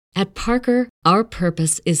At Parker, our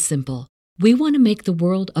purpose is simple. We want to make the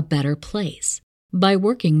world a better place by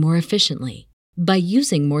working more efficiently, by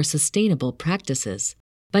using more sustainable practices,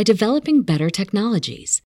 by developing better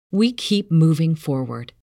technologies. We keep moving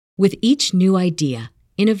forward. With each new idea,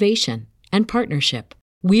 innovation, and partnership,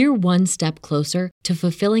 we're one step closer to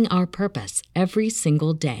fulfilling our purpose every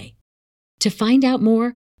single day. To find out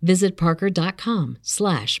more, visit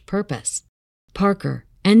parker.com/purpose. Parker,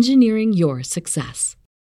 engineering your success.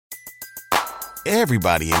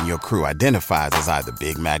 Everybody in your crew identifies as either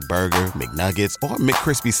Big Mac Burger, McNuggets, or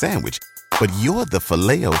McCrispy Sandwich. But you're the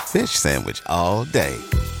Filet-O-Fish Sandwich all day.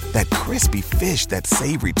 That crispy fish, that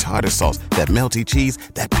savory tartar sauce, that melty cheese,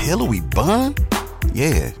 that pillowy bun.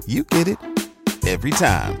 Yeah, you get it. Every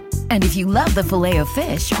time. And if you love the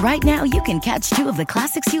Filet-O-Fish, right now you can catch two of the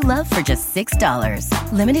classics you love for just $6.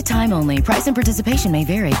 Limited time only. Price and participation may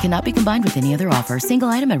vary. Cannot be combined with any other offer. Single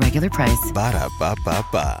item at regular price.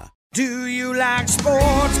 Ba-da-ba-ba-ba. Do you like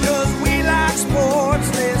sports? 'Cause we like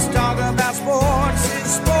sports. Let's talk about sports.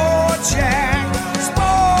 It's Sports Yak.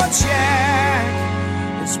 Sports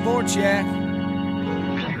Yak. It's Sports Yak.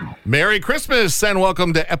 Merry Christmas and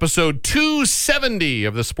welcome to episode 270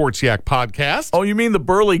 of the Sports Yak podcast. Oh, you mean the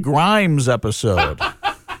Burley Grimes episode?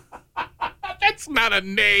 That's not a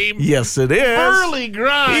name. Yes, it is. Burley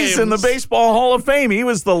Grimes. He's in the Baseball Hall of Fame. He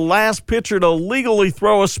was the last pitcher to legally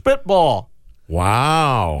throw a spitball.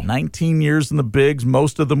 Wow. 19 years in the bigs,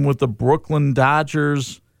 most of them with the Brooklyn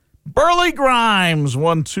Dodgers. Burley Grimes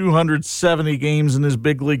won 270 games in his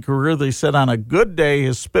big league career. They said on a good day,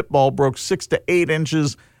 his spitball broke 6 to 8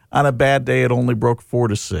 inches. On a bad day, it only broke 4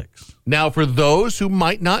 to 6. Now, for those who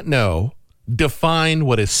might not know, define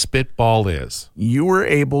what a spitball is. You were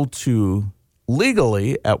able to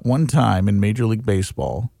legally, at one time in Major League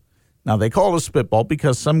Baseball, now they call it a spitball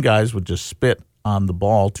because some guys would just spit on the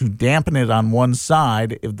ball to dampen it on one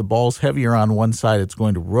side. If the ball's heavier on one side, it's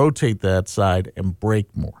going to rotate that side and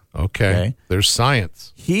break more. Okay. There's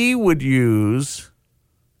science. He would use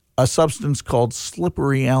a substance called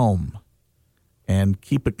slippery elm and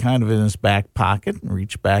keep it kind of in his back pocket and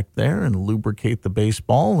reach back there and lubricate the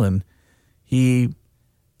baseball. And he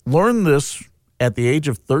learned this at the age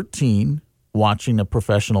of 13, watching a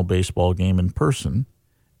professional baseball game in person,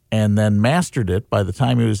 and then mastered it by the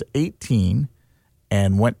time he was 18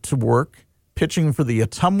 and went to work pitching for the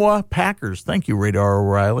Ottumwa Packers. Thank you, Radar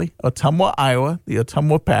O'Reilly. Ottumwa, Iowa, the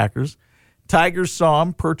Ottumwa Packers. Tigers saw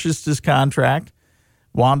him, purchased his contract,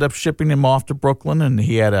 wound up shipping him off to Brooklyn, and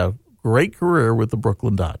he had a great career with the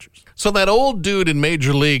Brooklyn Dodgers. So that old dude in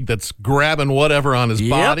Major League that's grabbing whatever on his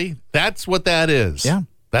body, that's what that is. Yeah.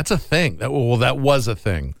 That's a thing. That was a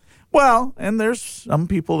thing. Well, and there's some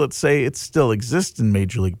people that say it still exists in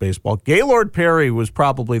Major League Baseball. Gaylord Perry was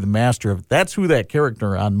probably the master of it. That's who that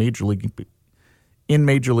character in Major League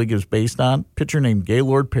is based on. Pitcher named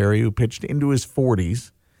Gaylord Perry, who pitched into his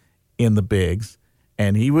 40s in the bigs,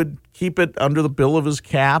 and he would keep it under the bill of his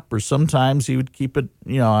cap, or sometimes he would keep it,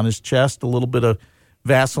 on his chest, a little bit of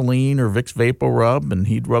Vaseline or Vicks Vapor Rub, and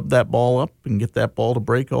he'd rub that ball up and get that ball to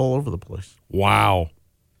break all over the place. Wow.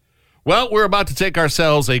 Well, we're about to take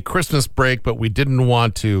ourselves a Christmas break, but we didn't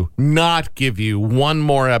want to not give you one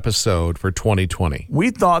more episode for 2020. We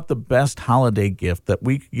thought the best holiday gift that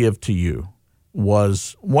we could give to you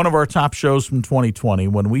was one of our top shows from 2020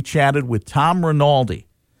 when we chatted with Tom Rinaldi.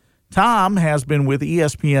 Tom has been with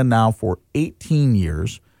ESPN now for 18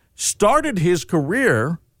 years, started his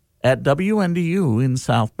career at WNDU in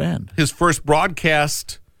South Bend. His first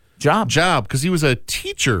broadcast job, because he was a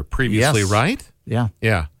teacher previously, Yes. right? Yeah.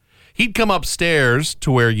 Yeah. He'd come upstairs to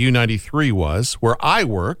where U93 was, where I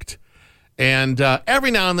worked, and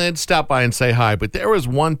every now and then stop by and say hi. But there was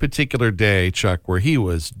one particular day, Chuck, where he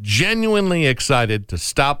was genuinely excited to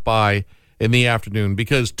stop by in the afternoon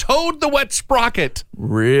because Toad the Wet Sprocket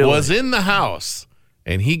was in the house,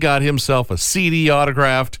 and he got himself a CD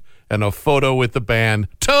autographed and a photo with the band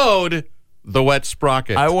Toad the Wet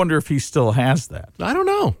Sprocket. I wonder if he still has that. I don't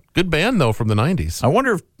know. Good band, though, from the 90s. I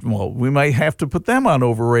wonder if, we might have to put them on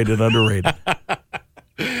overrated, underrated.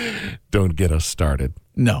 Don't get us started.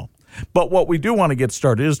 No. But what we do want to get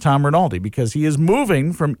started is Tom Rinaldi, because he is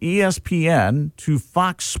moving from ESPN to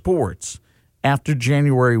Fox Sports after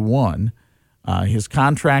January 1. His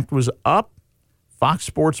contract was up. Fox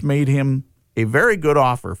Sports made him a very good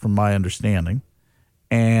offer, from my understanding.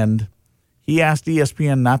 And he asked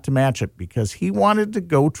ESPN not to match it because he wanted to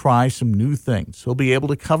go try some new things. He'll be able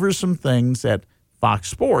to cover some things at Fox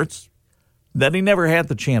Sports that he never had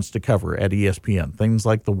the chance to cover at ESPN, things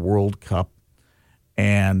like the World Cup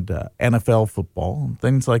and NFL football and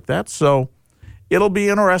things like that. So it'll be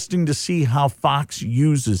interesting to see how Fox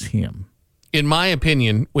uses him. In my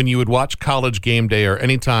opinion, when you would watch College Game Day or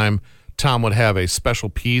anytime Tom would have a special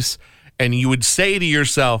piece and you would say to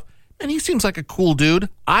yourself, man, he seems like a cool dude,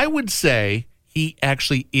 I would say he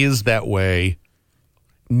actually is that way,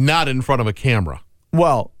 not in front of a camera.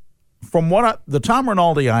 Well, from the Tom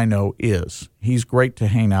Rinaldi I know is, he's great to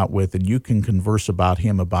hang out with, and you can converse about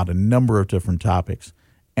him about a number of different topics.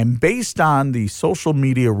 And based on the social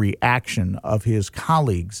media reaction of his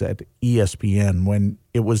colleagues at ESPN when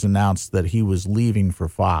it was announced that he was leaving for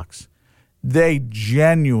Fox, they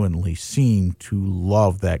genuinely seem to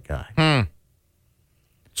love that guy.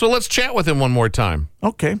 So let's chat with him one more time.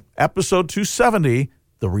 Okay, episode 270,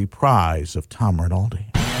 the reprise of Tom Rinaldi.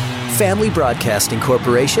 Family Broadcasting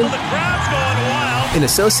Corporation, The crowd's going wild. in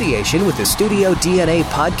association with the Studio DNA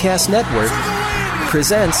Podcast Network,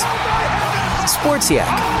 presents Sports Yak.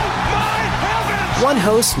 One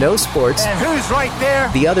host knows sports, And who's right there?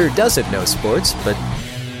 the other doesn't know sports, but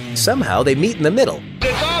somehow they meet in the middle.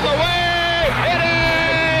 It's on the way. It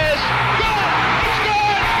is. Good. It's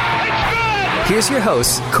good. It's good. Here's your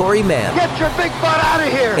host, Corey Mann, Get your big butt out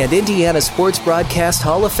of here. and Indiana Sports Broadcast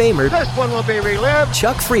Hall of Famer, This one will be relived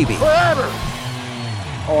Chuck Freeby. forever.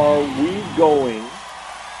 Are we going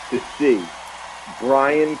to see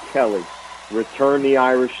Brian Kelly return the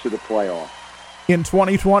Irish to the playoffs? In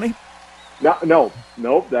 2020 Nope.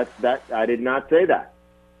 That I did not say that.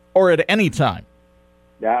 or at any time,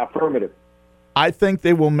 Yeah, affirmative. I think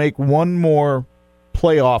they will make one more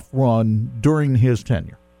playoff run during his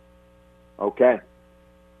tenure. Okay.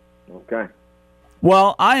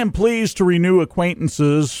 Well, I am pleased to renew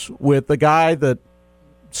acquaintances with the guy that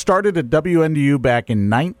started at WNDU back in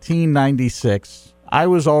 1996. I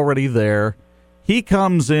was already there. He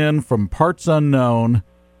comes in from parts unknown.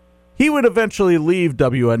 He would eventually leave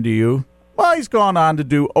WNDU. Well, he's gone on to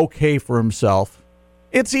do okay for himself.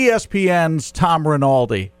 It's ESPN's Tom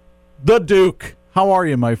Rinaldi, the Duke. How are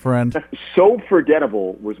you, my friend? So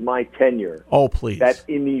forgettable was my tenure Oh, please. that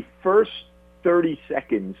in the first 30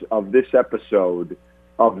 seconds of this episode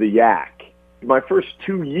of the Yak, my first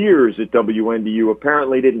 2 years at WNDU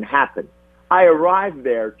apparently didn't happen. I arrived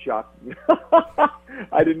there, Chuck.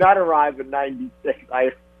 I did not arrive in 96.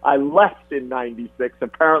 I left in 96.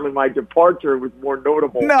 Apparently my departure was more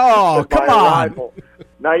notable. No, than my come on. arrival.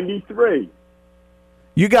 93.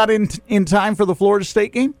 You got in time for the Florida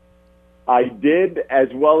State game? I did, as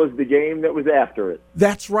well as the game that was after it.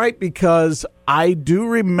 That's right, because I do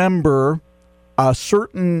remember a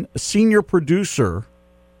certain senior producer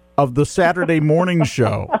of the Saturday morning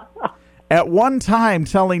show at one time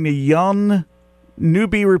telling the young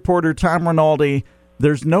newbie reporter Tom Rinaldi,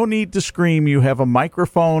 there's no need to scream. You have a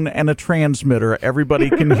microphone and a transmitter. Everybody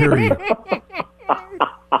can hear you.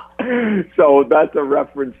 So that's a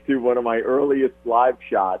reference to one of my earliest live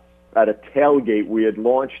shots at a tailgate. We had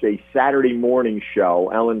launched a Saturday morning show.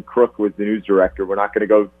 Ellen Crook was the news director. We're not going to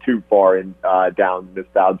go too far in down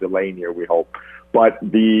nostalgia lane here, we hope. But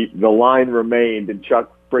the line remained, and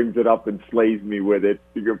Chuck brings it up and slays me with it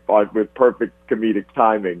with perfect comedic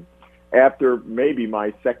timing. After maybe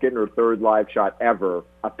my second or third live shot ever,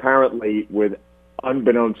 apparently with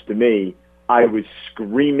unbeknownst to me, I was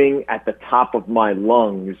screaming at the top of my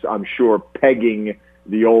lungs, I'm sure pegging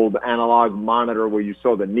the old analog monitor where you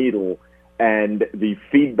saw the needle, and the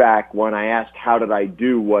feedback when I asked how did I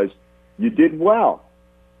do was, you did well.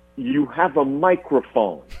 You have a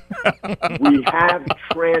microphone. We have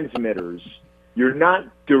transmitters. You're not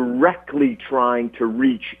directly trying to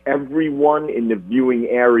reach everyone in the viewing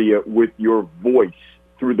area with your voice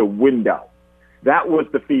through the window. That was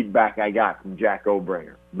the feedback I got from Jack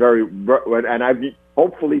Obringer. And I've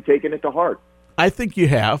hopefully taken it to heart. I think you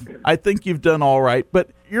have. I think you've done all right. But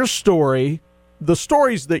your story, the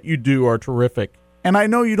stories that you do are terrific. And I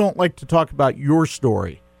know you don't like to talk about your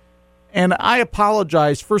story. And I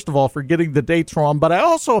apologize, first of all, for getting the dates wrong, but I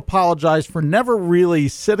also apologize for never really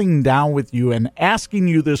sitting down with you and asking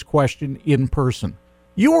you this question in person.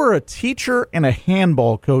 You were a teacher and a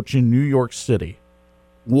handball coach in New York City.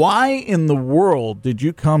 Why in the world did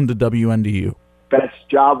you come to WNDU? Best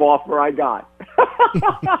job offer I got.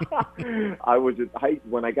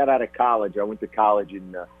 When I got out of college, I went to college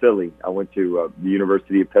in Philly. I went to the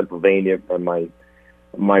University of Pennsylvania, and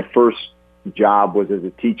my first job was as a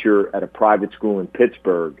teacher at a private school in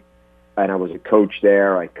Pittsburgh, and I was a coach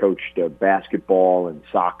there. I coached basketball and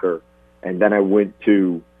soccer, and then I went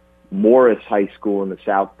to Morris High School in the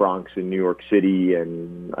South Bronx in New York City,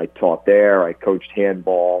 and I taught there. I coached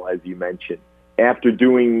handball, as you mentioned. After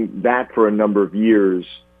doing that for a number of years,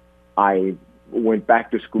 I went back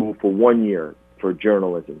to school for 1 year for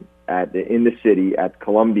journalism in the city at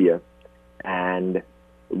Columbia, and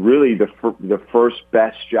really the first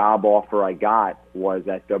best job offer I got was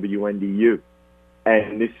at WNDU.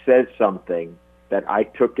 And this says something that I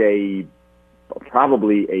took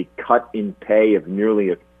probably a cut in pay of nearly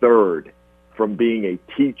a third from being a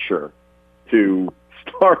teacher to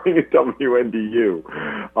starting at WNDU,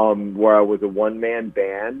 where I was a one-man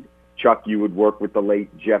band. Chuck, you would work with the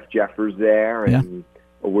late Jeff Jeffers there, and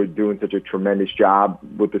we're doing such a tremendous job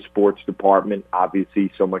with the sports department.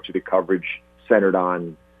 Obviously, so much of the coverage centered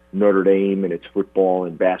on Notre Dame and its football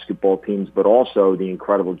and basketball teams, but also the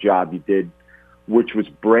incredible job you did, which was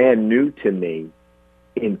brand new to me,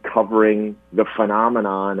 in covering the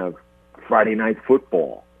phenomenon of Friday night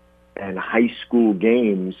football and high school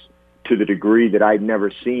games to the degree that I'd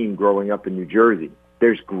never seen growing up in New Jersey.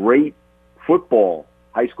 There's great football,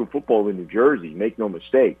 high school football in New Jersey, make no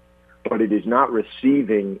mistake, but it is not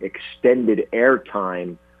receiving extended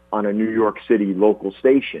airtime on a New York City local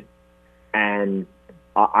station. And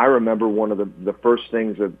I remember one of the first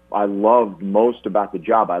things that I loved most about the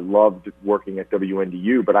job. I loved working at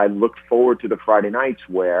WNDU, but I looked forward to the Friday nights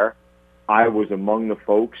where I was among the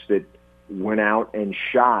folks that went out and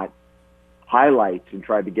shot highlights and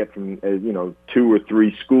tried to get from 2 or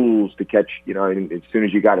 3 schools to catch, as soon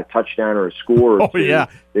as you got a touchdown or a score or two,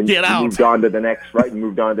 then get out. Moved on to the next, right?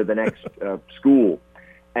 Moved on to the next school.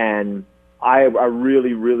 And I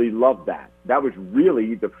really, really loved that. That was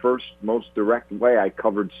really the first, most direct way I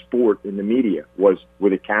covered sport in the media, was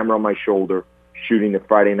with a camera on my shoulder, shooting the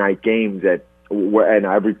Friday night games and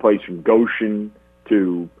every place from Goshen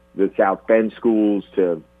to the South Bend schools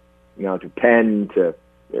to Penn to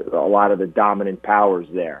a lot of the dominant powers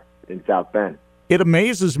there in South Bend. It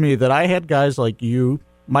amazes me that I had guys like you,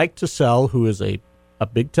 Mike Tassell, who is a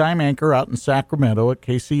big-time anchor out in Sacramento at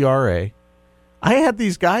KCRA. I had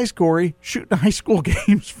these guys, Corey, shooting high school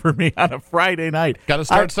games for me on a Friday night. Got to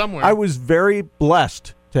start somewhere. I was very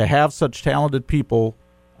blessed to have such talented people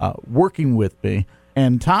working with me.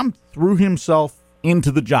 And Tom threw himself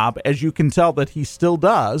into the job, as you can tell that he still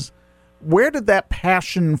does. Where did that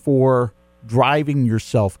passion for driving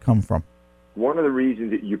yourself come from? One of the reasons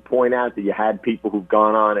that you point out that you had people who've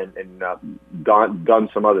gone on and done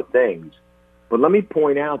some other things. But let me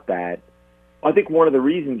point out that I think one of the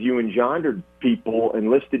reasons you enlisted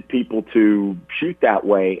people to shoot that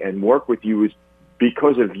way and work with you is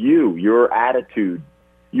because of you, your attitude.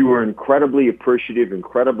 You were incredibly appreciative,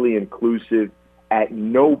 incredibly inclusive. At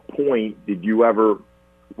no point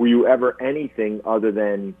were you ever anything other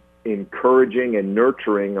than encouraging and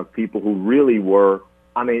nurturing of people who really were.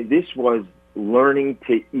 I mean, this was learning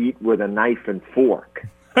to eat with a knife and fork.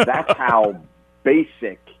 That's how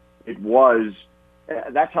basic it was.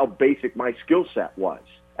 That's how basic my skill set was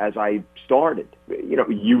as I started.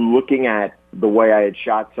 You looking at the way I had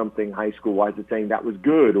shot something high school-wise and saying that was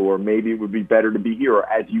good, or maybe it would be better to be here. Or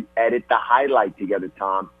as you edit the highlight together,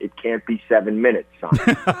 Tom, it can't be 7 minutes, son.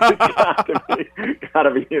 It's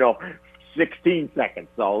gotta be 16 seconds.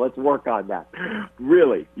 So let's work on that.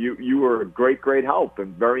 Really, you were a great, great help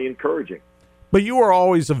and very encouraging. But you were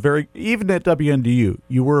always even at WNDU,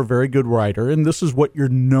 you were a very good writer, and this is what you're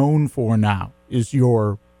known for now, is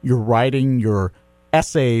your writing, your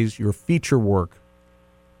essays, your feature work.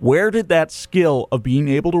 Where did that skill of being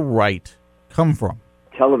able to write come from?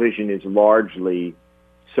 Television is largely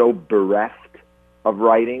so bereft of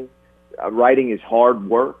writing. Writing is hard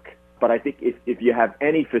work, but I think if you have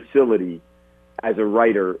any facility as a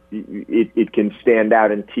writer, it can stand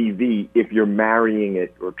out in TV if you're marrying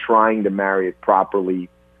it or trying to marry it properly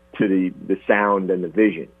to the sound and the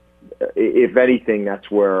vision. If anything, that's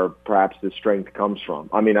where perhaps the strength comes from.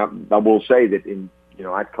 I mean, I will say that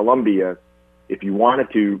at Columbia, if you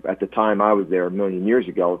wanted to, at the time I was there a million years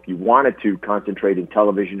ago, if you wanted to concentrate in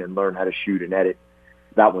television and learn how to shoot and edit,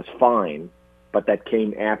 that was fine. But that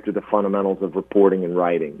came after the fundamentals of reporting and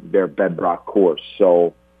writing, their bedrock course.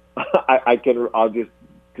 So I'll just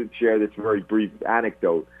share this very brief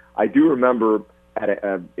anecdote. I do remember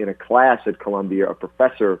in a class at Columbia, a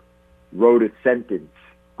professor wrote a sentence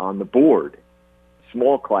on the board,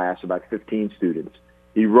 small class, about 15 students.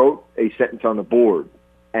 He wrote a sentence on the board,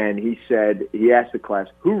 and he asked the class,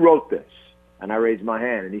 "Who wrote this?" And I raised my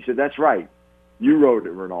hand, and he said, "That's right. You wrote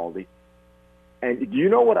it, Rinaldi." And do you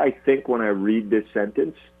know what I think when I read this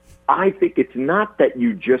sentence? I think it's not that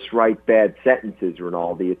you just write bad sentences,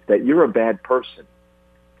 Rinaldi. It's that you're a bad person.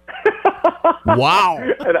 Wow.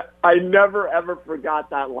 And I never, ever forgot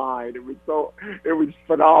that line. It was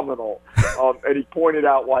phenomenal. And he pointed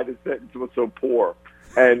out why the sentence was so poor.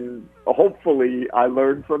 And hopefully I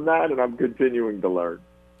learned from that, and I'm continuing to learn.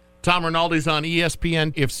 Tom Rinaldi's on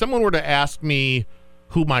ESPN. If someone were to ask me,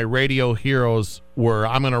 who my radio heroes were,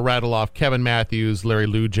 I'm going to rattle off Kevin Matthews, Larry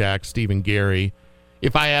Lujak, Stephen Gary.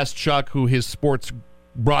 If I ask Chuck who his sports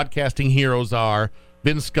broadcasting heroes are,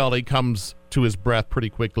 Vin Scully comes to his breath pretty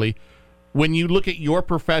quickly. When you look at your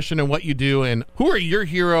profession and what you do, and who are your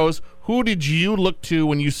heroes, who did you look to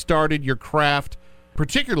when you started your craft,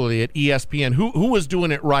 particularly at ESPN? Who was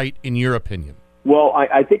doing it right, in your opinion? Well,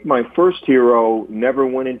 I think my first hero never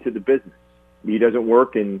went into the business. He doesn't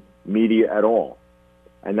work in media at all.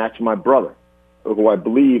 And that's my brother, who I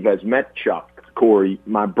believe has met Chuck, Corey,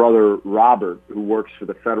 my brother Robert, who works for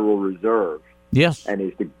the Federal Reserve. Yes. And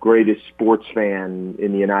is the greatest sports fan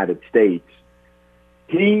in the United States.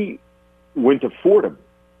 He went to Fordham,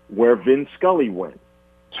 where Vin Scully went.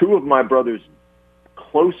 Two of my brother's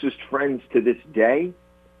closest friends to this day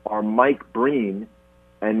are Mike Breen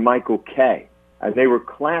and Michael Kay. And they were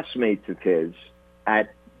classmates of his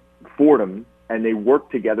at Fordham, and they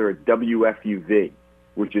worked together at WFUV,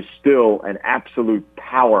 which is still an absolute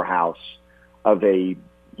powerhouse of a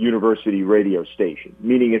university radio station,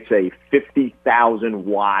 meaning it's a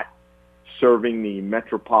 50,000-watt serving the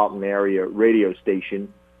metropolitan area radio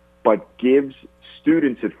station, but gives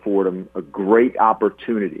students at Fordham a great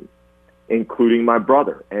opportunity, including my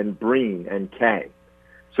brother and Breen and Kay.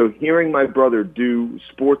 So hearing my brother do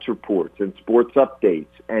sports reports and sports updates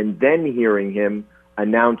and then hearing him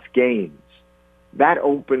announce games, that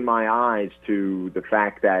opened my eyes to the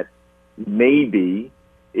fact that maybe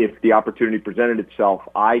if the opportunity presented itself,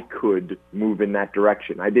 I could move in that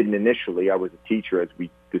direction. I didn't initially. I was a teacher, as we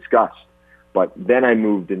discussed. But then I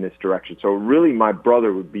moved in this direction. So really my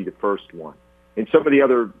brother would be the first one. In some of the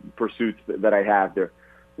other pursuits that I have there,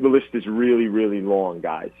 the list is really, really long,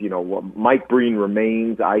 guys. You know, Mike Breen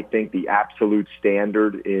remains, I think, the absolute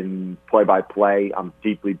standard in play-by-play. I'm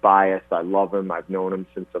deeply biased. I love him. I've known him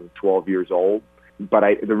since I'm 12 years old. But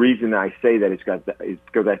the reason I say that is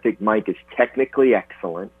because I think Mike is technically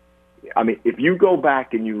excellent. I mean, if you go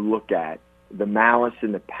back and you look at the Malice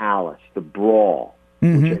in the Palace, the brawl,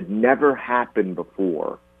 which has never happened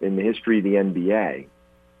before in the history of the NBA,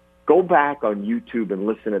 go back on YouTube and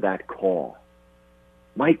listen to that call.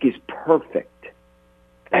 Mike is perfect.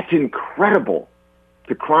 That's incredible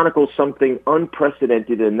to chronicle something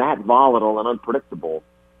unprecedented and that volatile and unpredictable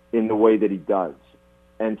in the way that he does.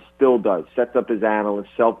 And still does. Sets up his analyst,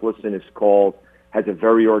 selfless in his calls, has a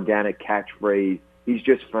very organic catchphrase. He's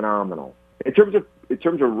just phenomenal. In terms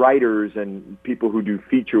of writers and people who do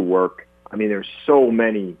feature work, I mean, there's so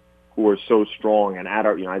many who are so strong. And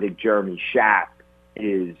I think Jeremy Schaap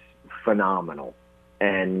is phenomenal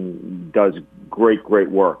and does great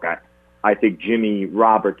work. I think Jimmy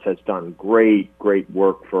Roberts has done great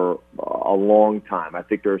work for a long time. I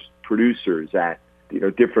think there's producers at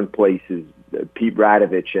different places. Pete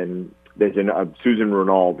Radovich, and there's Susan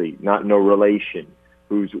Rinaldi, no relation,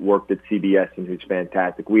 who's worked at CBS and who's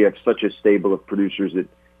fantastic. We have such a stable of producers at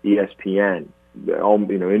ESPN,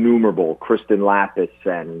 innumerable, Kristen Lapis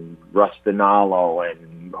and Russ Dinalo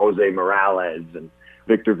and Jose Morales and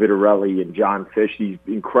Victor Vitarelli and John Fish, these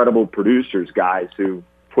incredible producers, guys, who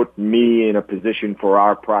put me in a position for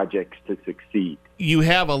our projects to succeed. You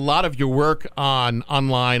have a lot of your work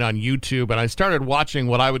online on YouTube, and I started watching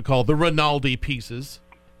what I would call the Rinaldi pieces.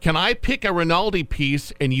 Can I pick a Rinaldi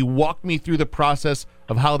piece and you walk me through the process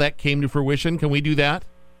of how that came to fruition? Can we do that?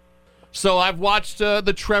 So I've watched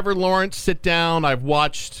the Trevor Lawrence sit down. I've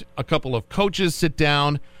watched a couple of coaches sit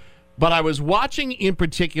down. But I was watching in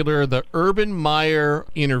particular the Urban Meyer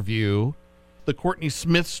interview, the Courtney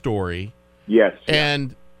Smith story. Yes.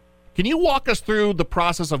 And can you walk us through the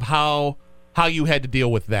process of how you had to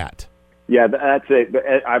deal with that? Yeah, that's it.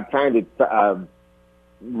 I find it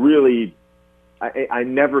really. I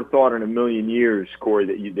never thought in a million years,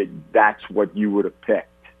 Corey, that's what you would have picked,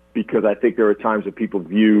 because I think there are times that people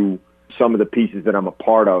view some of the pieces that I'm a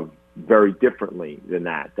part of very differently than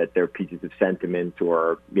that they're pieces of sentiment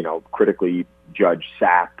or, critically judged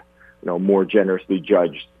sap, more generously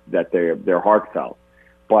judged that they're heartfelt.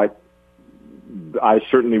 But I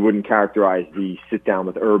certainly wouldn't characterize the sit down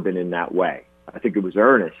with Urban in that way. I think it was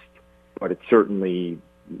earnest, but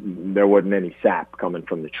there wasn't any sap coming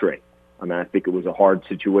from the tree. I mean, I think it was a hard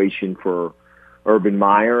situation for Urban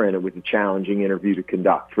Meyer, and it was a challenging interview to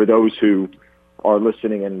conduct. For those who are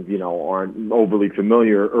listening and, aren't overly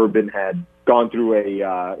familiar, Urban had gone through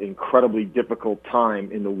a incredibly difficult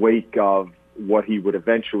time in the wake of what he would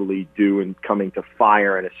eventually do in coming to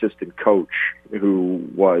fire an assistant coach who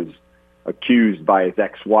was accused by his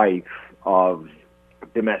ex-wife of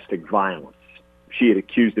domestic violence. She had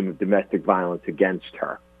accused him of domestic violence against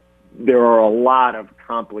her. There are a lot of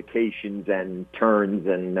complications and turns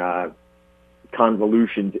and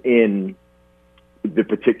convolutions in the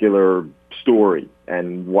particular story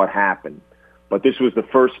and what happened. But this was the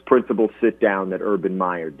first principal sit-down that Urban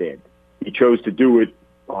Meyer did. He chose to do it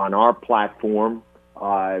on our platform.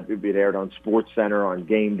 It aired on SportsCenter, on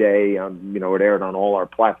Game Day. It aired on all our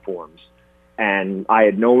platforms. And I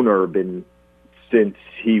had known Urban since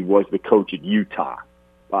he was the coach at Utah.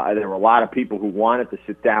 There were a lot of people who wanted to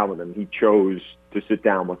sit down with him. He chose to sit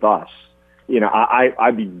down with us.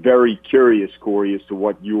 I'd be very curious, Corey, as to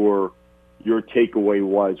what your takeaway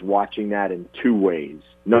was watching that in two ways.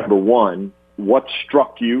 Number one, what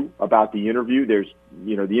struck you about the interview?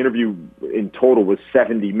 The interview in total was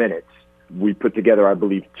 70 minutes. We put together, I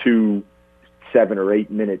believe, 2 7 or 8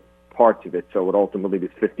 minute parts of it, so it ultimately was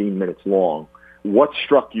 15 minutes long. What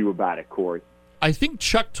struck you about it, Corey? I think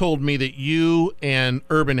Chuck told me that you and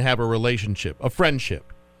Urban have a relationship, a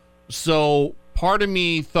friendship. So part of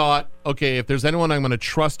me thought, okay, if there's anyone I'm going to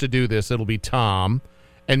trust to do this, it'll be Tom.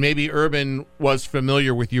 And maybe Urban was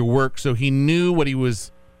familiar with your work, so he knew what he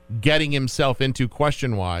was getting himself into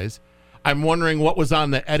question-wise. I'm wondering what was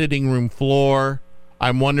on the editing room floor.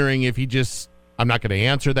 I'm wondering if I'm not going to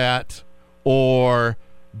answer that. Or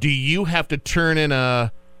do you have to turn in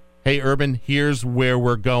hey, Urban, here's where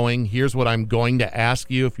we're going. Here's what I'm going to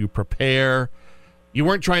ask you if you prepare. You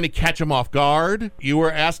weren't trying to catch him off guard. You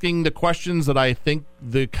were asking the questions that I think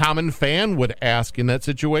the common fan would ask in that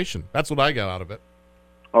situation. That's what I got out of it.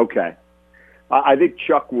 Okay. I think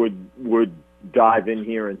Chuck would dive in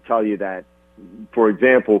here and tell you that, for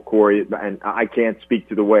example, Corey, and I can't speak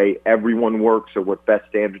to the way everyone works or what best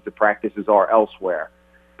standards of practices are elsewhere,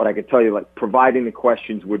 but I can tell you, providing the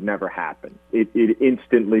questions would never happen. It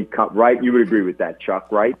instantly cut, right? You would agree with that, Chuck,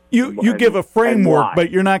 right? You give a framework,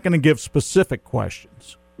 but you're not going to give specific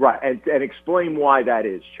questions. Right, and explain why that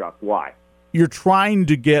is, Chuck. Why? You're trying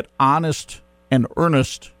to get honest and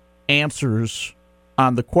earnest answers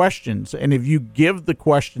on the questions, and if you give the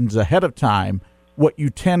questions ahead of time, what you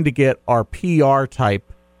tend to get are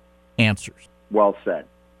PR-type answers. Well said.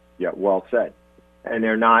 Yeah, well said. And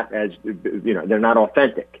they're not they're not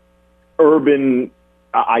authentic. Urban,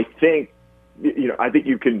 I think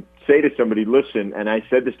you can say to somebody, listen, and I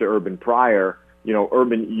said this to Urban prior,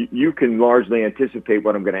 Urban, you can largely anticipate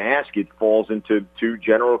what I'm going to ask you. It falls into two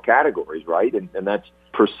general categories, right? And that's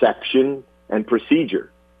perception and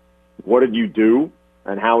procedure. What did you do,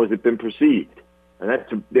 and how has it been perceived? And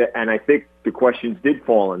I think the questions did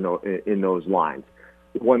fall in those lines.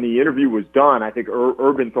 When the interview was done, I think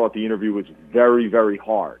Urban thought the interview was very, very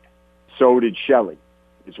hard. So did Shelley,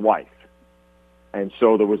 his wife. And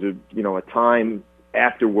so there was a time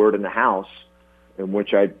afterward in the house in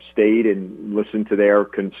which I stayed and listened to their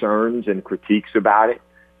concerns and critiques about it,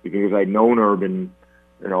 because I'd known Urban,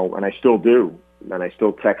 and I still do, and I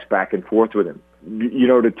still text back and forth with him.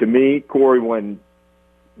 To me, Corey,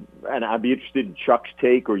 and I'd be interested in Chuck's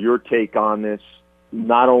take or your take on this,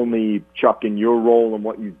 not only Chuck in your role and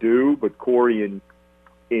what you do, but Corey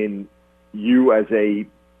in you as a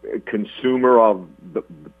consumer of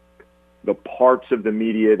the parts of the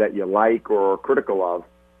media that you like or are critical of.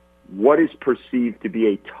 What is perceived to be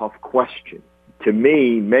a tough question? To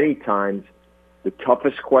me, many times, the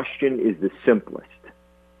toughest question is the simplest.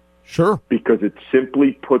 Sure. Because it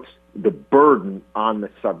simply puts the burden on the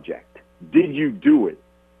subject. Did you do it?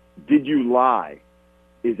 Did you lie?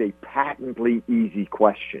 Is a patently easy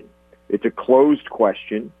question. It's a closed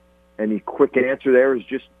question, and the quick answer there is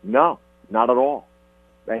just no, not at all.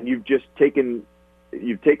 And you've taken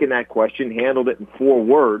that question, handled it in 4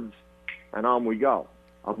 words, and on we go.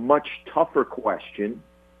 A much tougher question,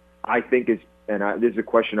 I think, is, and this is a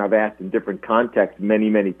question I've asked in different contexts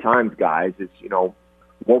many, many times, guys, is,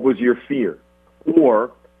 what was your fear?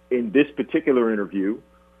 Or in this particular interview,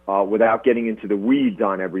 without getting into the weeds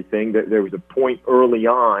on everything, there was a point early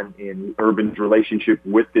on in Urban's relationship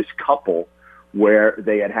with this couple where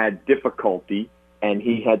they had difficulty, and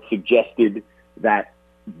he had suggested that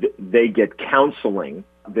they get counseling.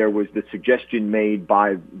 There was the suggestion made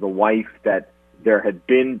by the wife that there had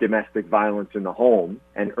been domestic violence in the home,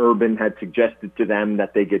 and Urban had suggested to them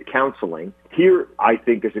that they get counseling. Here, I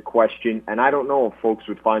think, is a question, and I don't know if folks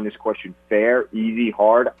would find this question fair, easy,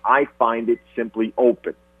 hard. I find it simply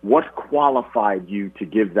open. What qualified you to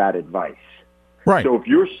give that advice? Right. So if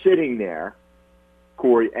you're sitting there,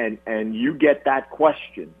 Corey, and you get that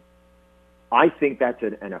question, I think that's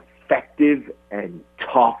an effective and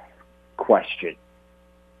tough question.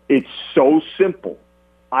 It's so simple.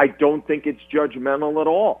 I don't think it's judgmental at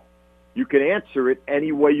all. You can answer it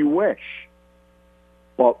any way you wish.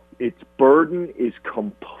 But its burden is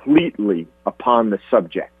completely upon the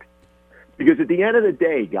subject. Because at the end of the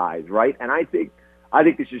day, guys, right, and I think I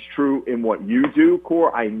think this is true in what you do,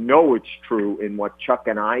 Core. I know it's true in what Chuck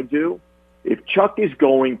and I do. If Chuck is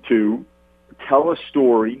going to tell a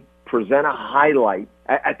story, present a highlight,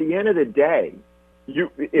 at the end of the day,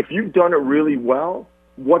 if you've done it really well,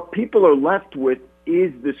 what people are left with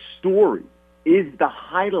is the story, is the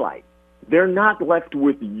highlight. They're not left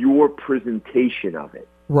with your presentation of it.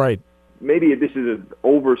 Right. Maybe this is an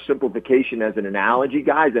oversimplification as an analogy,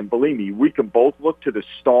 guys, and believe me, we can both look to the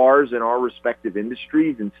stars in our respective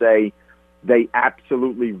industries and say they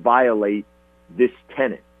absolutely violate this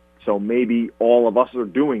tenet. So maybe all of us are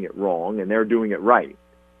doing it wrong and they're doing it right.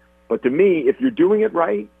 But to me, if you're doing it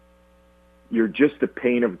right, you're just a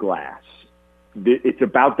pane of glass. It's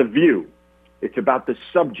about the view. It's about the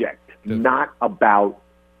subject, not about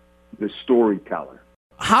the storyteller.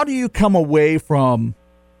 How do you come away from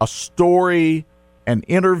a story, an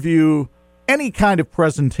interview, any kind of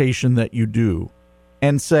presentation that you do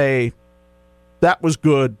and say, that was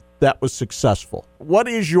good, that was successful? What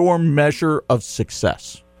is your measure of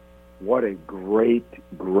success? What a great,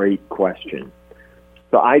 great question.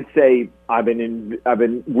 So I'd say I've been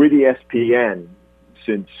with ESPN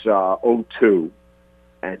since 2002,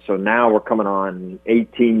 and so now we're coming on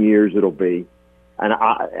 18 years it'll be,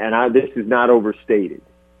 and this is not overstated.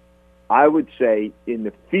 I would say in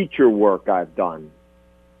the feature work I've done,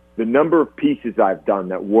 the number of pieces I've done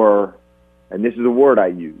that were, and this is a word I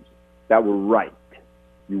use, that were right.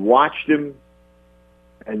 You watched them,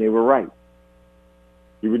 and they were right.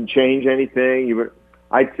 You wouldn't change anything.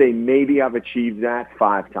 I'd say maybe I've achieved that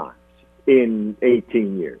 5 times in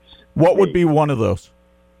 18 years. What would be one of those?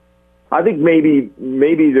 I think maybe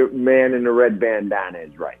the man in the red bandana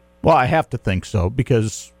is right. Well, I have to think so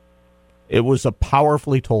because it was a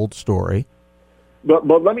powerfully told story. But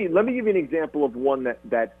let me give you an example of one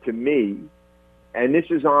that to me, and this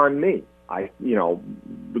is on me.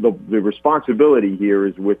 The responsibility here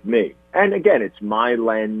is with me. And again, it's my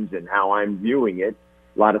lens and how I'm viewing it.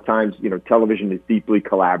 A lot of times, television is deeply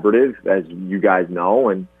collaborative, as you guys know,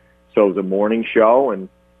 and so is a morning show, and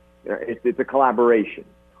it's a collaboration.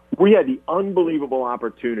 We had the unbelievable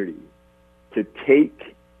opportunity to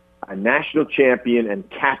take a national champion and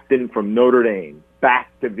captain from Notre Dame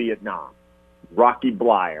back to Vietnam, Rocky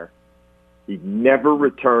Bleier. He never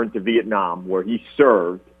returned to Vietnam, where he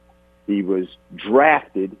served. He was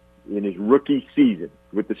drafted in his rookie season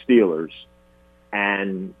with the Steelers,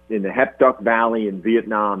 and in the Hep Duc Valley in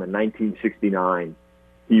Vietnam in 1969,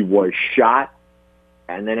 he was shot,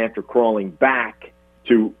 and then after crawling back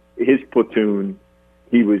to his platoon,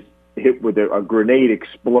 he was hit with a grenade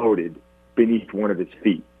exploded beneath one of his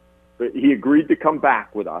feet. But he agreed to come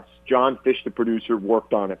back with us. John Fish, the producer,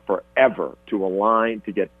 worked on it forever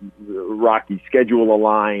to get Rocky's schedule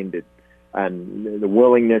aligned and the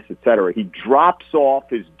willingness, etc. He drops off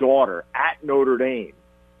his daughter at Notre Dame.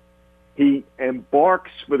 He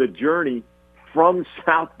embarks for the journey from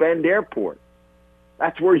South Bend Airport.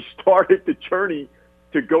 That's where he started the journey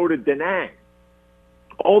to go to Da Nang.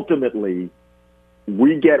 Ultimately,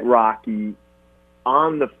 we get Rocky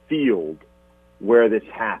on the field where this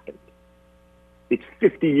happened. It's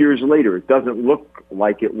 50 years later. It doesn't look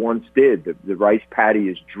like it once did. The rice paddy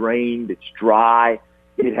is drained. It's dry.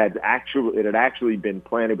 It had actually been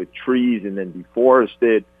planted with trees and then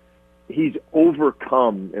deforested. He's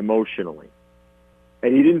overcome emotionally,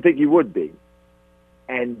 and he didn't think he would be.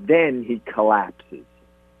 And then he collapses.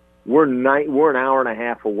 We're an hour and a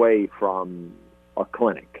half away from a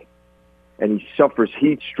clinic, and he suffers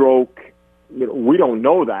heat stroke. We don't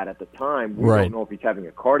know that at the time. We don't know if he's having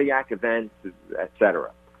a cardiac event,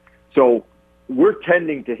 etc. So we're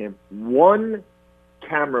tending to him. One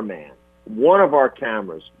cameraman, one of our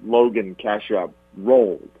cameras, Logan Kashup,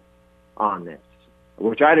 rolled on this,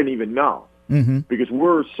 which I didn't even know because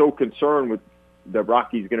we're so concerned with that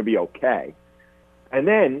Rocky's going to be okay. And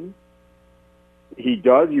then he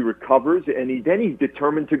recovers, and he's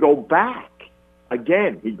determined to go back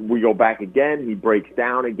again. We go back again. He breaks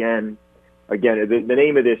down again. Again, the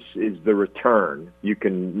name of this is The Return. You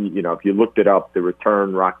can, if you looked it up, The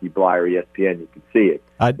Return, Rocky Bleier, ESPN, you can see it.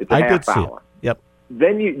 It's a half hour. See it. Yep.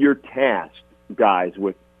 Then you're tasked, guys,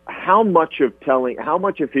 with how much of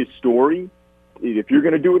his story, if you're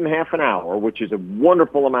going to do it in half an hour, which is a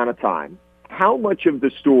wonderful amount of time, how much of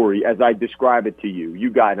the story, as I describe it to you, you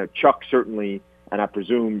guys, Chuck certainly, and I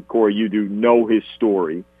presume, Corey, you do know his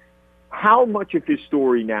story, how much of his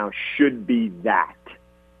story now should be that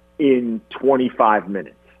in 25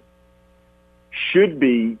 minutes? Should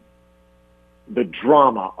be the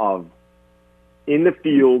drama of in the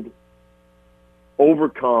field,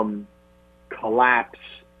 overcome, collapse,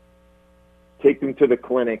 take them to the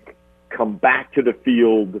clinic, come back to the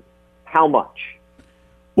field. How much?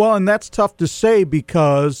 Well, and that's tough to say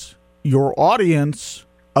because your audience,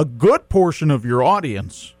 a good portion of your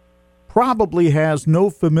audience, probably has no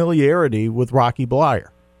familiarity with Rocky Bleier.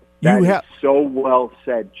 That is so well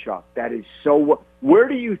said, Chuck. That is so. Where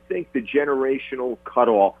do you think the generational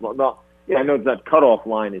cutoff? No, I know that cutoff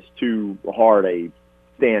line is too hard a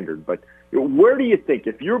standard, but where do you think,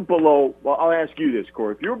 if you're below? Well, I'll ask you this,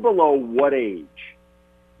 Corey. If you're below what age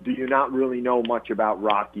do you not really know much about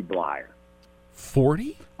Rocky Bleier?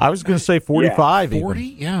 40? I was going to say 45. 40?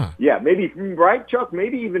 Yeah. Yeah, maybe, right, Chuck?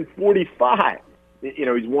 Maybe even 45. You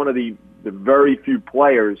know, he's one of the very few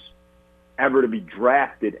players ever to be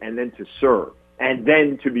drafted and then to serve and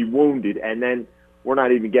then to be wounded. And then we're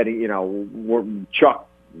not even getting, Chuck,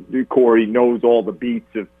 Corey knows all the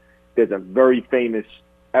beats of, there's a very famous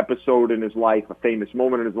episode in his life, a famous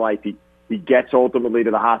moment in his life. He gets ultimately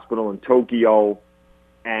to the hospital in Tokyo,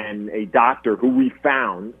 and a doctor who we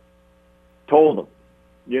found told him,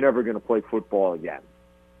 "You're never going to play football again.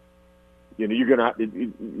 You know,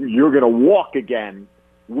 you're going to walk again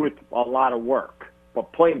with a lot of work,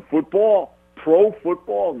 but playing football, pro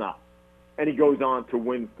football, no." And he goes on to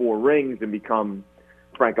win 4 rings and become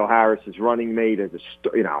Franco Harris's running mate as et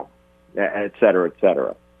cetera, et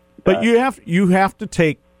cetera. But you have to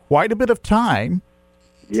take quite a bit of time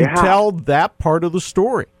to tell that part of the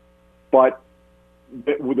story. But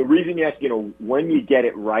the reason you ask, when you get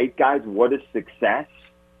it right, guys, what is success?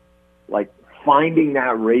 Like, finding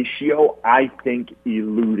that ratio, I think,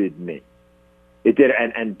 eluded me. It did,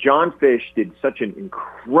 and John Fish did such an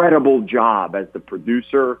incredible job as the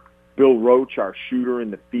producer. Bill Roach, our shooter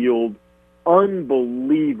in the field,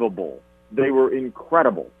 unbelievable. They were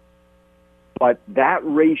incredible. But that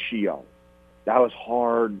ratio, that was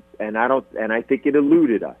hard, and I think it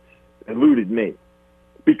eluded me.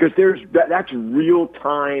 Because that's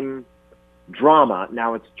real-time drama.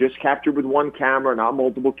 Now, it's just captured with one camera, not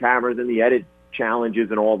multiple cameras, and the edit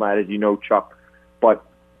challenges and all that, as you know, Chuck.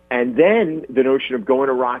 And then the notion of going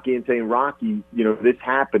to Rocky and saying, "Rocky, this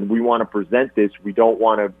happened. We want to present this. We don't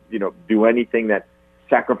want to, do anything that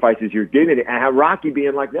sacrifices your dignity." And have Rocky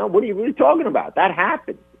being like, "No, what are you talking about? That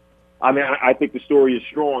happened." I mean, I think the story is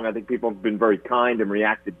strong. I think people have been very kind and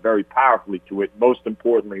reacted very powerfully to it. Most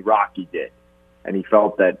importantly, Rocky did. And he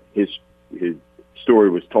felt that his story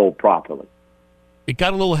was told properly. It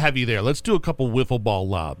got a little heavy there. Let's do a couple wiffle ball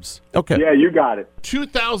lobs. Okay. Yeah, you got it.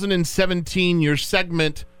 2017, your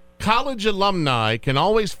segment, College Alumni Can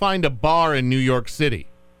Always Find a Bar in New York City.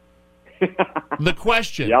 The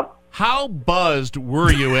question, Yep. How buzzed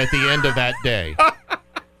were you at the end of that day?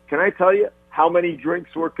 Can I tell you how many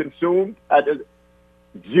drinks were consumed?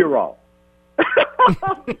 0.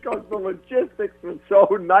 Because the logistics were so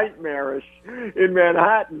nightmarish in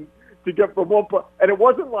Manhattan to get from one place. And it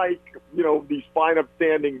wasn't like, these fine,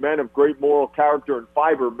 upstanding men of great moral character and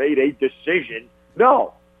fiber made a decision.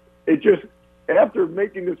 No. It just, after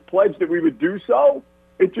making this pledge that we would do so,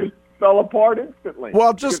 it just fell apart instantly.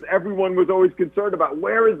 Well, because everyone was always concerned about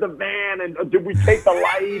where is the van and did we take the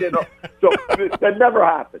light? And so that never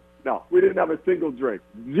happened. No, we didn't have a single drink.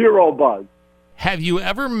 0 buzz. Have you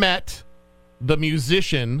ever met the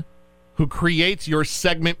musician who creates your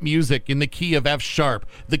segment music in the key of F sharp,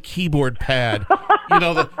 the keyboard pad,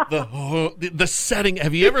 the setting?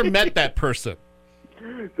 Have you ever met that person?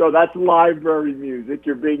 So that's library music.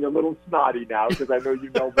 You're being a little snotty now because I know you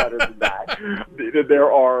know better than that.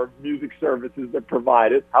 There are music services that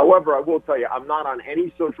provide it. However, I will tell you, I'm not on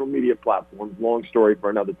any social media platforms. Long story for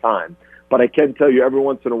another time. But I can tell you every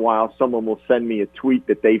once in a while someone will send me a tweet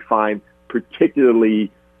that they find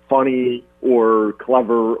particularly funny or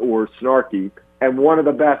clever or snarky. And one of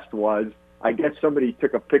the best was, I guess somebody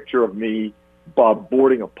took a picture of me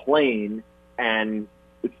boarding a plane, and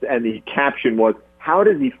the caption was, "How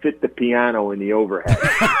does he fit the piano in the overhead?"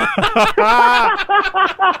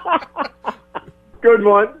 Good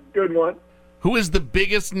one. Who is the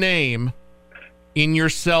biggest name in your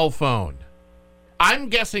cell phone? I'm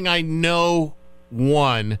guessing I know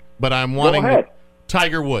one, but I'm wanting Go ahead.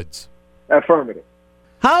 Tiger Woods. Affirmative.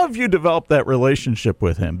 How have you developed that relationship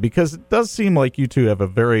with him? Because it does seem like you two have a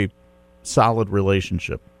very solid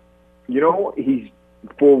relationship. He's,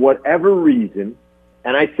 for whatever reason,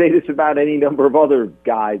 and I say this about any number of other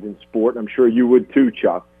guys in sport, and I'm sure you would too,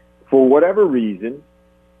 Chuck, for whatever reason,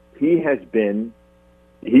 he's been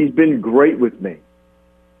great with me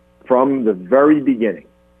from the very beginning.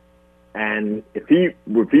 And if he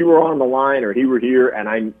were on the line or he were here and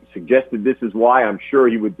I suggested this is why, I'm sure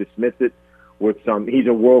he would dismiss it with he's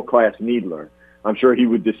a world-class needler. I'm sure he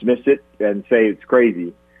would dismiss it and say it's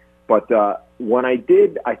crazy. But when I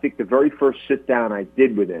did, I think the very first sit-down I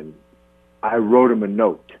did with him, I wrote him a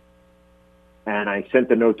note. And I sent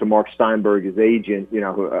the note to Mark Steinberg, his agent,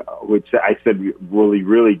 who I said, will you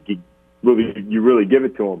really give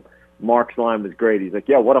it to him? Mark's line was great. He's like,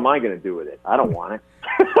 yeah, what am I going to do with it? I don't want it.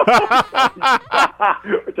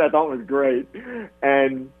 Which I thought was great.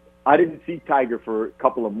 And I didn't see Tiger for a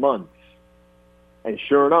couple of months. And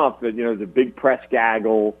sure enough, there's a big press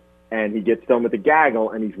gaggle, and he gets done with the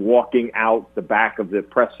gaggle, and he's walking out the back of the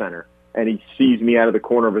press center, and he sees me out of the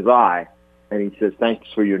corner of his eye, and he says, thanks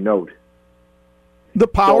for your note. The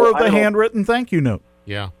power of the handwritten thank you note.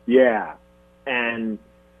 Yeah. Yeah. And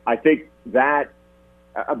I think that,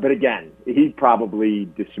 but again, he probably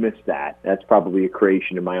dismissed that. That's probably a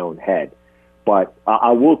creation in my own head. But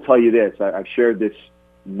I will tell you this. I've shared this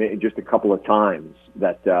just a couple of times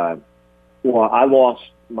that, I lost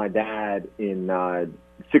my dad in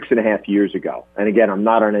 6.5 years ago. And again, I'm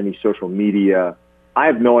not on any social media. I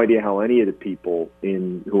have no idea how any of the people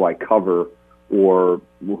who I cover or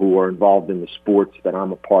who are involved in the sports that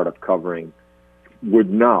I'm a part of covering would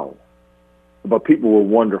know. But people were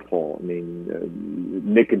wonderful. I mean,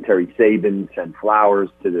 Nick and Terry Saban sent flowers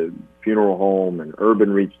to the funeral home, and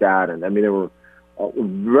Urban reached out. And I mean, there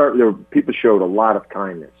were people showed a lot of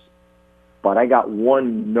kindness. But I got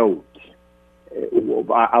one note.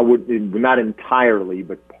 I would, not entirely,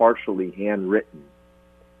 but partially handwritten,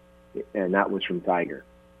 and that was from Tiger.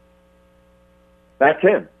 That's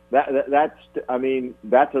him. That's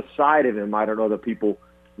a side of him I don't know that people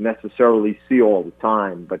necessarily see all the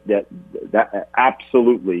time, but that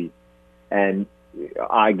absolutely. And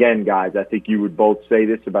again, guys, I think you would both say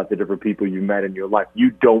this about the different people you met in your life.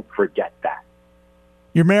 You don't forget that.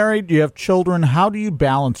 You're married, you have children. How do you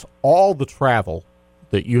balance all the travel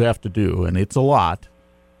that you have to do, and it's a lot,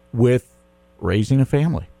 with raising a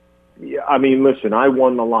family? Yeah, I mean, listen, I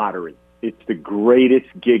won the lottery. It's the greatest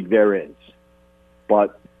gig there is,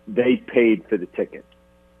 but they paid for the ticket.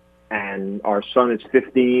 And our son is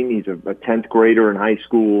 15. He's a 10th grader in high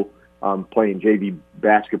school, playing JV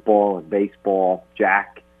basketball and baseball.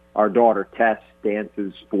 Jack, our daughter Tess,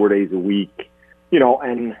 dances 4 days a week.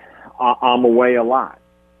 And I'm away a lot.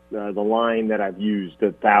 The line that I've used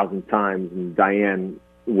 1,000 times, and Diane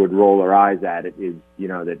would roll her eyes at it, is,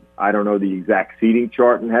 that I don't know the exact seating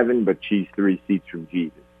chart in heaven, but she's 3 seats from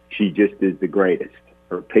Jesus. She just is the greatest.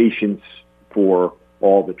 Her patience for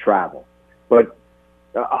all the travel. But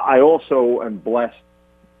I also am blessed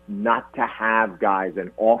not to have, guys,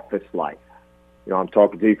 an office life. I'm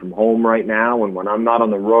talking to you from home right now, and when I'm not on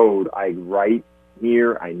the road, I write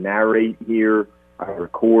here, I narrate here, I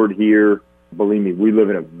record here. Believe me, we live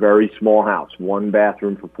in a very small house, 1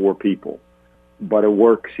 bathroom for 4 people, but it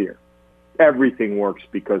works here. Everything works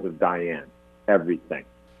because of Diane. Everything.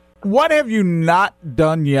 What have you not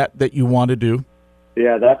done yet that you want to do?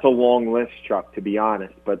 Yeah, that's a long list, Chuck, to be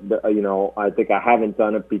honest. But, I think I haven't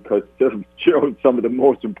done it because it showed some of the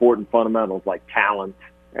most important fundamentals like talent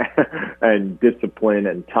and discipline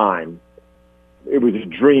and time. It was a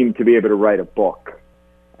dream to be able to write a book.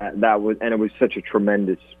 And it was such a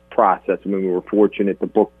tremendous process. I mean, we were fortunate. The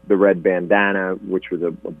book, The Red Bandana, which was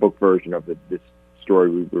a book version of this story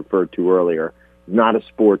we referred to earlier, not a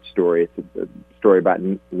sports story. It's a story about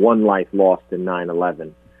one life lost in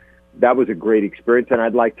 9/11. That was a great experience, and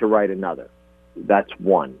I'd like to write another. That's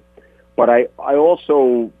one. But I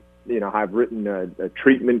also, I've written a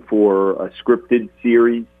treatment for a scripted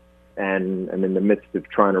series, and I'm in the midst of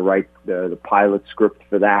trying to write the pilot script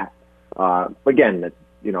for that. Again,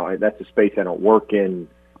 that's a space I don't work in.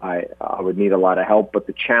 I would need a lot of help, but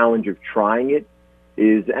the challenge of trying it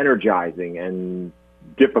is energizing and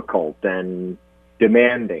difficult and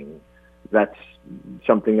demanding. That's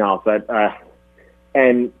something else.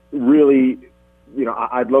 And really,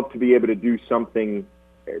 I'd love to be able to do something,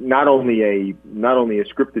 not only a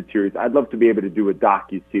scripted series. I'd love to be able to do a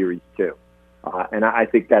docu-series too, and I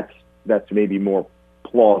think that's maybe more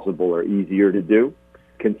plausible or easier to do,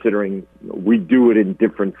 considering we do it in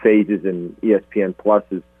different phases, and ESPN Plus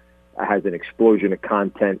has an explosion of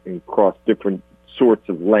content and across different sorts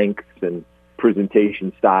of lengths and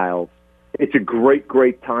presentation styles. It's a great,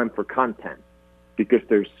 great time for content because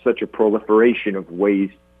there's such a proliferation of ways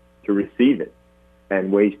to receive it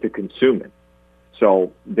and ways to consume it.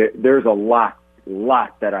 So there's a lot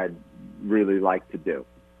that I'd really like to do.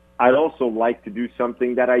 I'd also like to do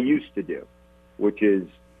something that I used to do, which is,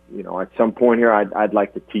 at some point here, I'd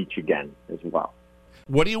like to teach again as well.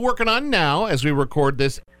 What are you working on now as we record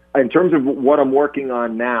this? In terms of what I'm working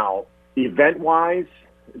on now, event-wise,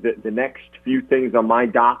 the next few things on my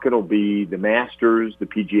docket will be the Masters, the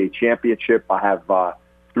PGA Championship. I have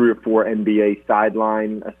 3 or 4 NBA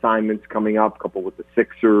sideline assignments coming up, a couple with the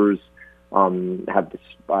Sixers, have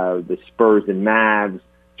the Spurs and Mavs,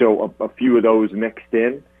 So a few of those mixed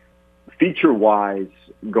in. Feature-wise,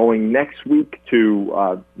 going next week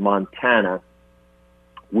to Montana,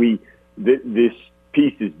 this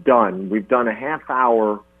piece is done. We've done a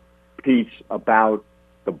half-hour piece about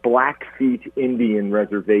the Blackfeet Indian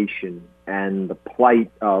Reservation and the plight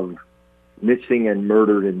of missing and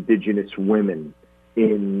murdered indigenous women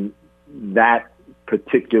in that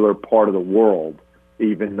particular part of the world,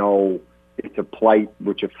 even though it's a plight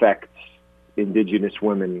which affects indigenous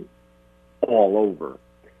women all over.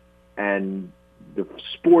 And the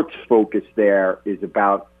sports focus there is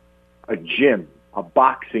about a gym, a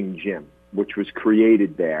boxing gym, which was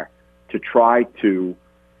created there to try to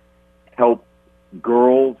help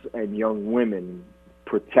girls and young women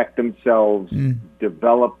protect themselves,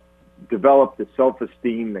 develop the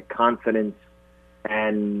self-esteem, the confidence,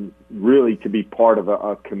 and really to be part of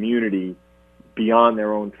a community beyond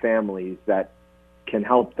their own families that can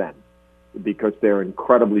help them because they're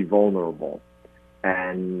incredibly vulnerable.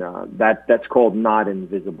 And that's called Not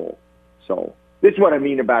Invisible. So this is what I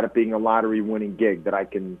mean about it being a lottery-winning gig, that I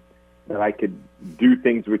could do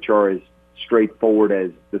things which are as straightforward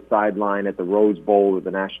as the sideline at the Rose Bowl or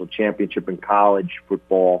the national championship in college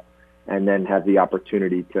football, and then have the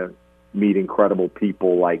opportunity to meet incredible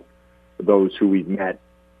people like those who we've met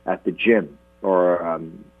at the gym or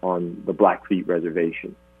on the Blackfeet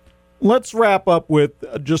Reservation. Let's wrap up with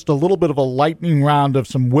just a little bit of a lightning round of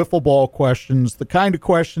some wiffle ball questions, the kind of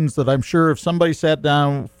questions that I'm sure if somebody sat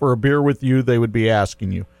down for a beer with you, they would be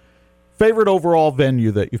asking you. Favorite overall venue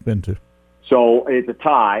that you've been to? So it's a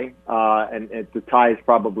tie, and the tie is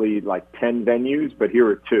probably like 10 venues, but here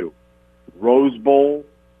are two. Rose Bowl,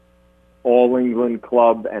 All England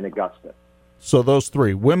Club, and Augusta. So those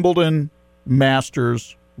three, Wimbledon,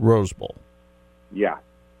 Masters, Rose Bowl. Yeah.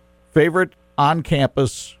 Favorite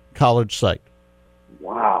on-campus college site?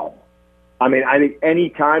 Wow. I mean, I think any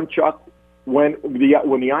time, Chuck, when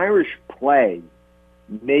the Irish play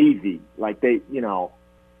Navy, like they,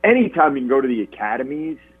 anytime you can go to the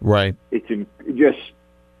academies, right? It's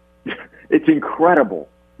incredible.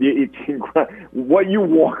 What you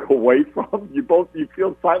walk away from, you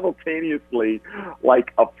feel simultaneously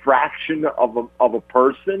like a fraction of a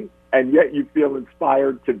person, and yet you feel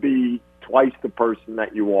inspired to be twice the person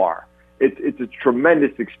that you are. It's a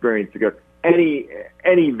tremendous experience to go. Any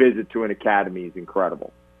visit to an academy is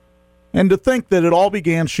incredible. And to think that it all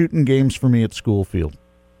began shooting games for me at Schoolfield.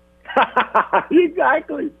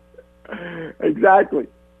 Exactly.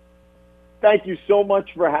 Thank you so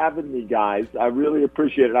much for having me, guys. I really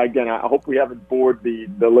appreciate it. Again, I hope we haven't bored the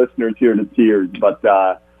listeners here to tears, but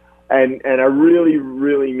and I really,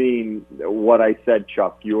 really mean what I said,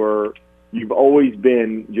 Chuck. You've always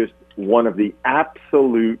been just one of the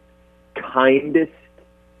absolute kindest,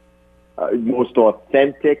 most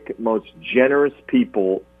authentic, most generous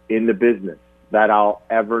people in the business that I'll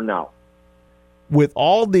ever know. With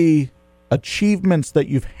all the achievements that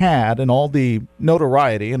you've had and all the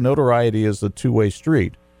notoriety, and notoriety is a two-way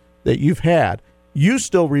street, that you've had, you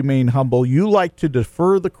still remain humble. You like to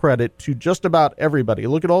defer the credit to just about everybody.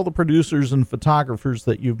 Look at all the producers and photographers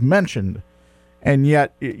that you've mentioned, and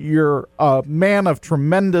yet you're a man of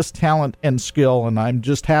tremendous talent and skill, and I'm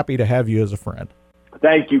just happy to have you as a friend.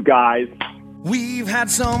 Thank you, guys. We've had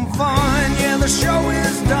some fun, yeah, the show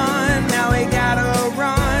is done. Now we gotta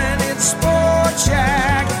run. It's Sport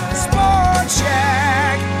Shack. Sport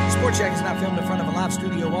Shack. Sport Shack is not filmed in front of a live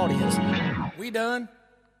studio audience. We done?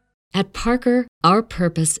 At Parker, our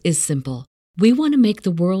purpose is simple. We want to make the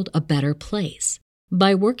world a better place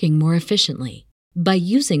by working more efficiently, by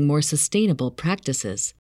using more sustainable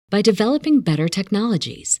practices, by developing better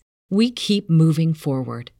technologies. We keep moving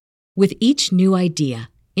forward. With each new idea,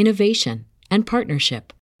 innovation, and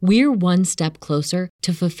partnership, we're one step closer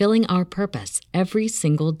to fulfilling our purpose every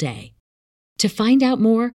single day. To find out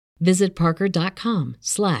more, visit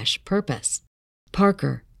parker.com/purpose.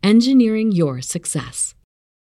 Parker, engineering your success.